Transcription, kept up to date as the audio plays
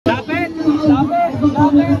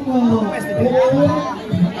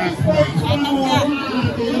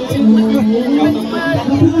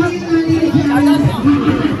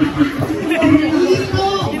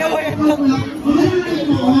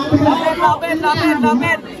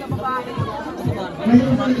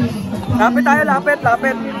Lapit tayo, lapit.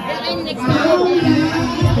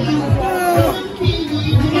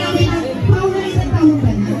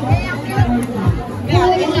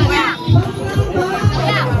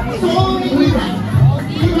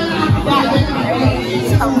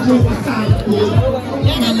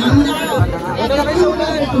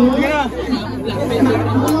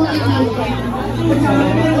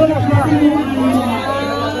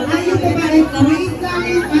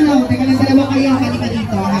 Teka lang, dalawa kayo, halika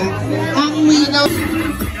dito ha. Ang winaw.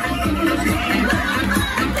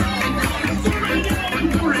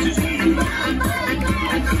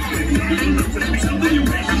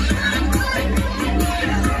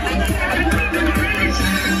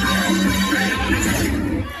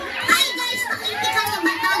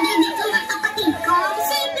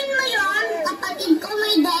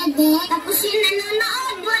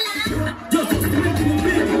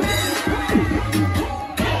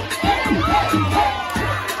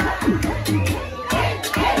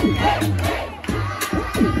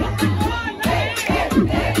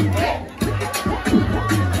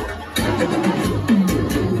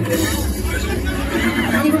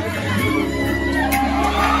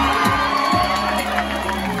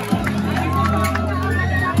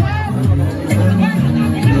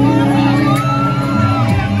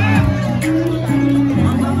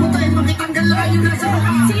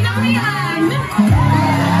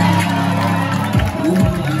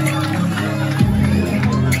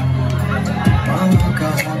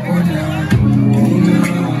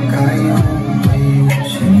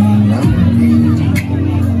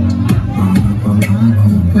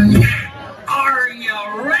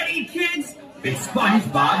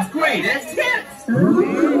 SpongeBob's greatest hits.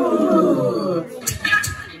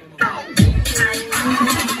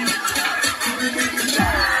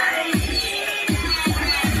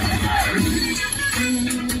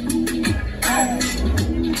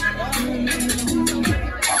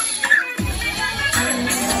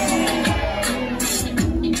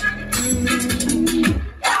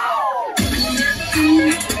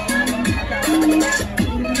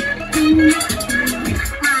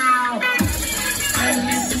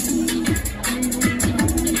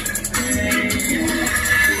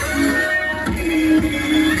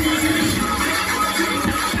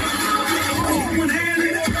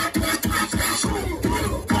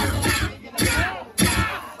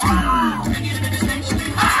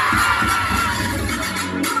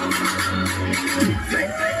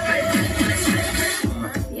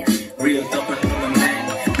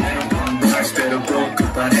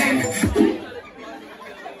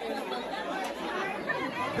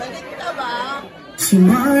 Si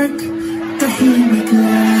Mark, tahimik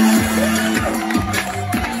lang.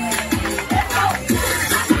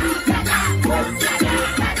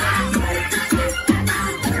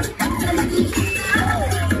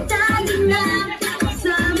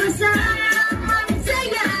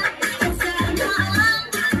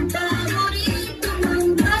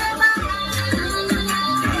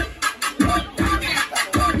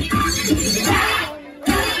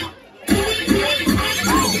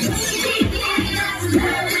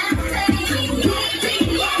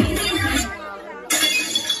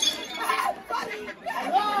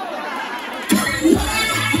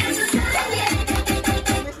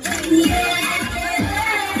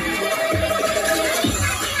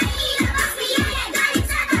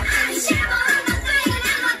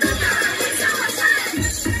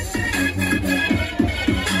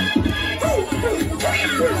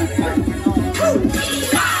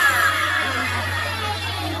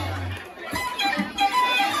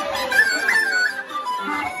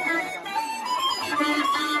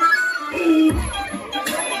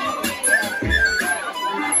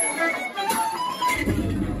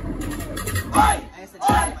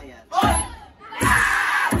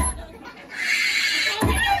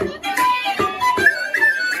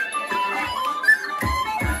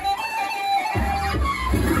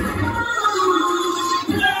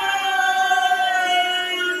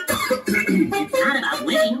 It's not about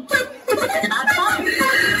winning, it's about fun.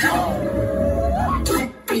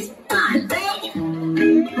 What is fun?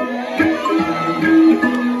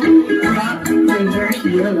 Reverse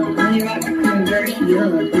yellow, reverse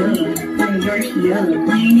yellow, reverse yellow,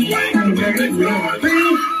 reverse yellow.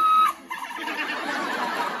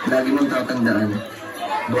 Lagi mong tatandaan,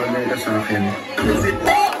 border ka sa akin.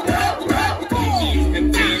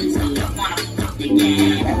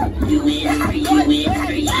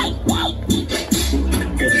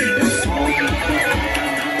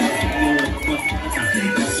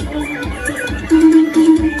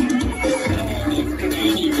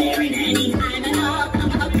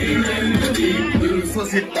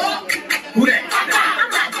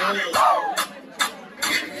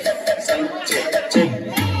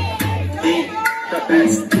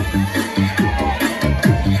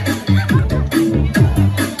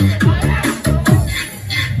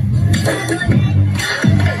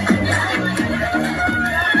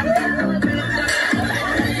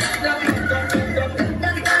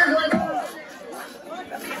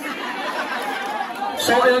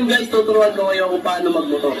 So ayun guys, tuturuan ko kayo kung paano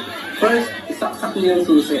magmotor. First, isaksak niyo yung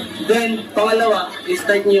susi. Then, pangalawa,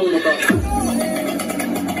 i-start niyo yung motor.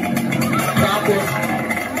 Tapos,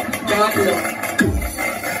 pangatlo,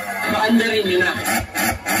 paandarin niyo na.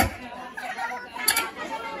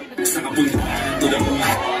 Sa kapunta, tulad mo.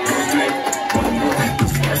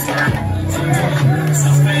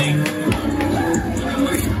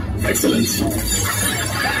 Excellent.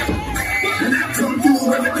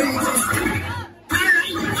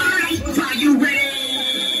 Are you ready?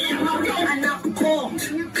 Anak ko,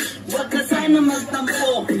 wag ka sana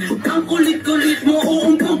magtampo. Ang kulit-kulit mo,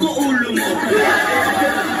 uumpog ko ulo mo.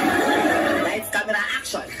 Lights, camera,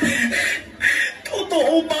 action.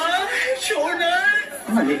 Totoo ba? Sure na?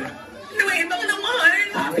 Mali. Nueva naman.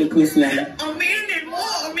 Aking quiz yan. Aminin mo,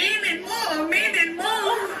 aminin mo, aminin mo.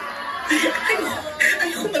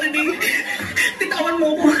 Ayoko marinig. Titawan mo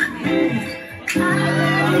ko.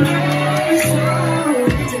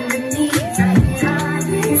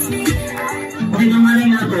 Okay naman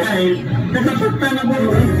rin ako ay natapagta na po.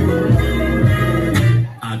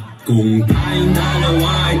 At kung tayong dalawa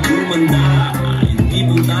ay kumanda, hindi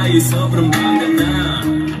mo tayo sobrang bangga na.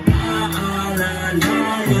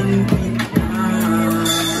 Aalalayan kita.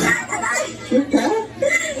 Kita?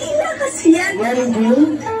 Hindi kasi yan. Very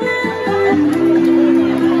good.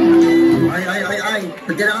 Ay.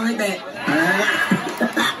 Nandiyan ako ngiti.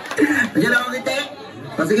 Nandiyan ako ngiti.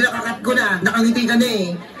 Sige na, kakat ko na. Nakangiti ka na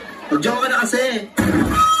eh. Mag-joke ka na kasi.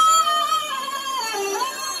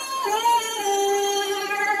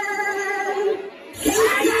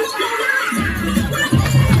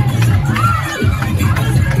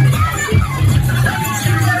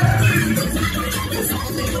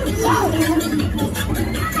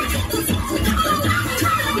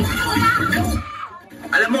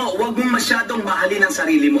 Alam mo, huwag mong masyadong mahalin ang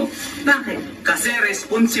sarili mo. Bakit? Kasi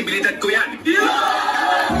responsibilidad ko yan.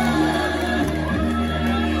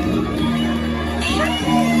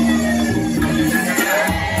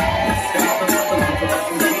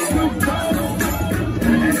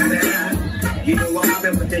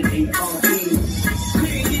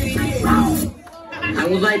 I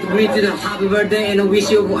would like to greet you the happy birthday and I wish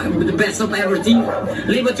you the best of everything.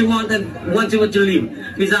 Live what you want and want what you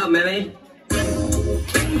live. Peace out, man.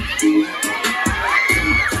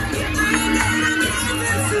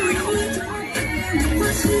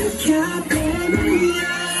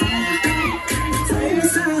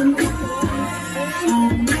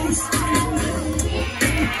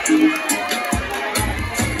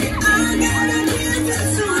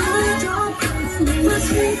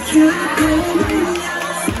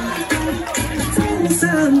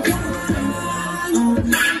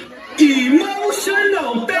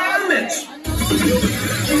 Emotional damage.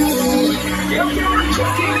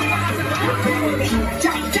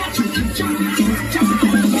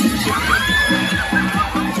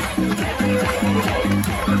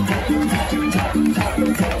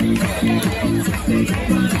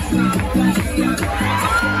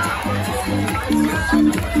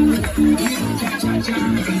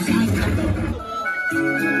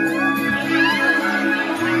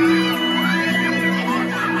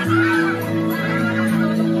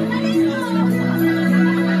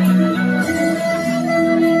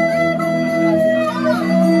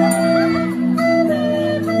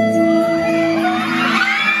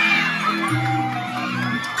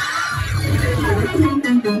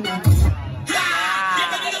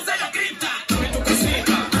 Bienvenidos a la cripta.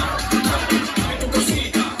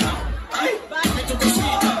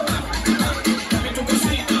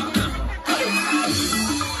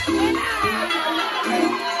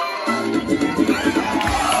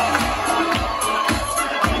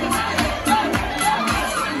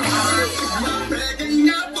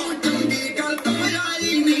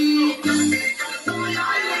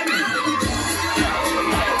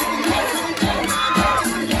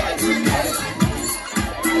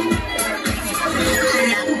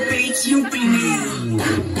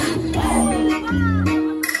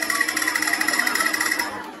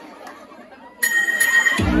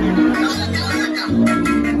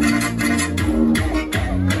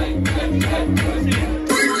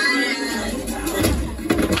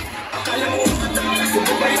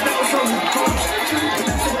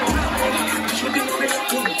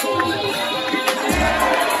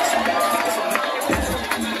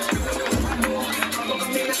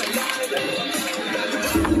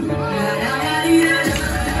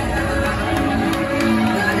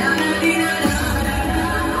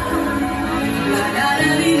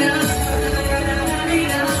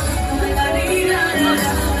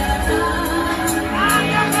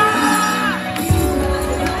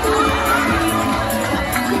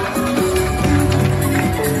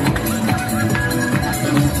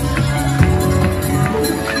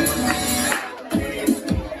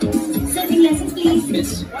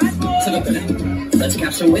 Let's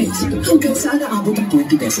capture waves. Hanggang saan naabot ang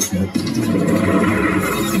 20 pesos mo?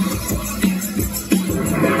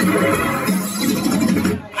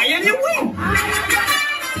 Ayan yung win!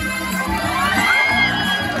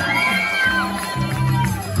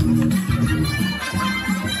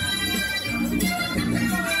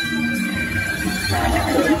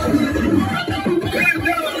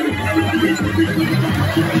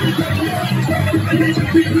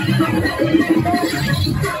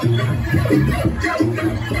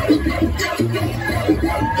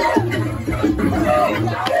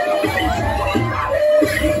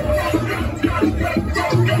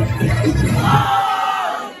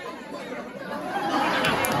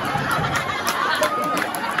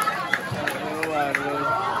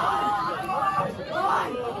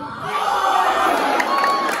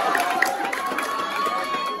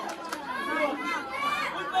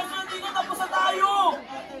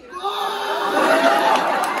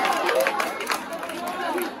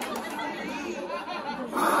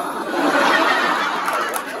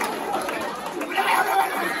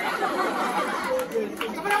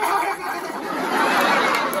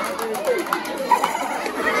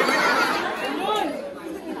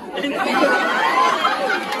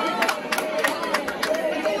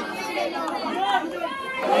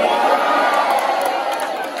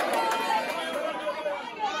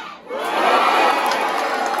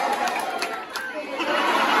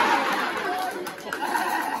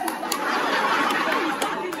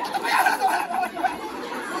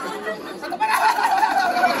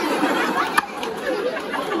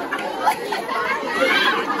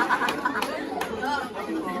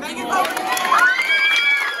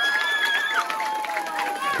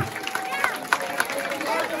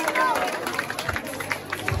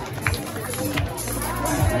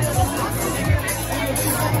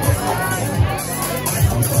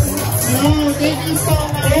 Oh, thank you so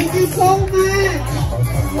much. Thank you so much.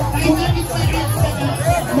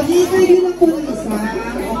 Mag-iigay din lang po ng isa.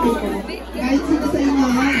 Okay po. Kahit sino sa inyo.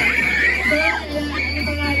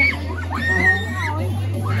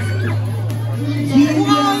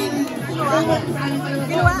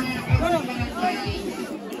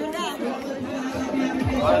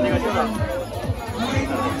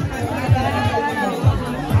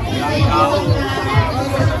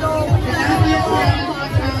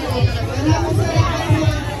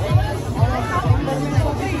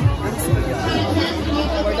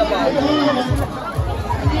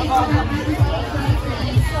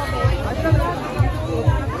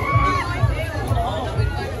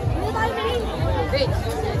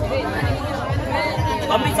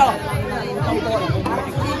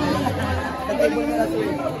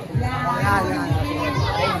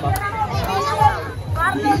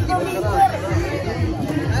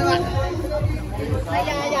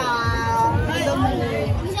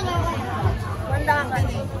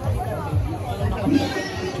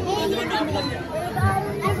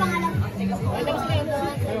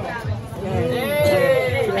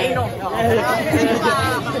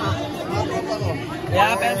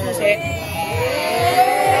 Yeah, pero susi.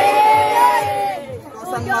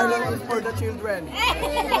 Isang Marlon is for the children.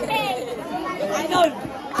 Idol!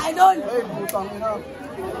 Idol! Hey, butang ina.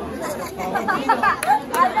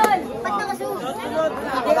 Idol! Ba't nakasunod?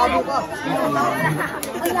 Malabo ka.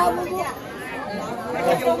 Malabo mo.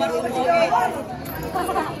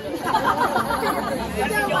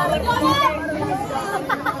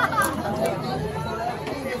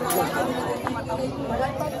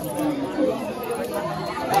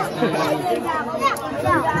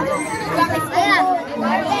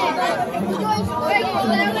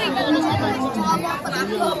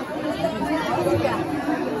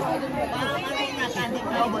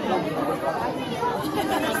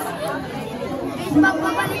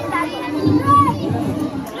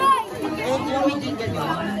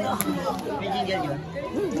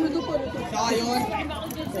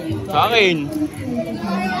 Sa akin.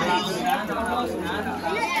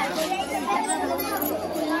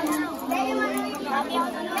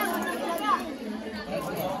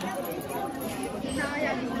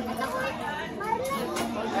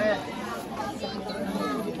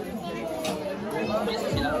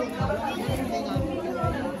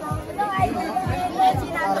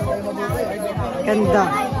 Ganda.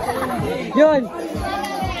 Yun.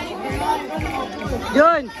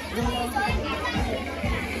 Yun.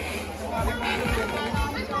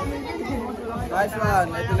 Nice one.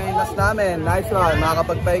 Ito na yung last namin. Nice one.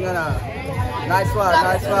 Makakapagpahinga na. Nice one.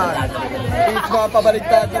 Nice one. Please mga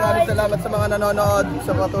pabaligtad. Maraming salamat sa mga nanonood.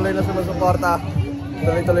 Sa patuloy na sumusuporta.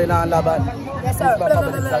 Tuloy-tuloy na ang laban. Yes, sir. Please mga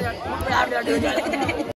pabaligtad.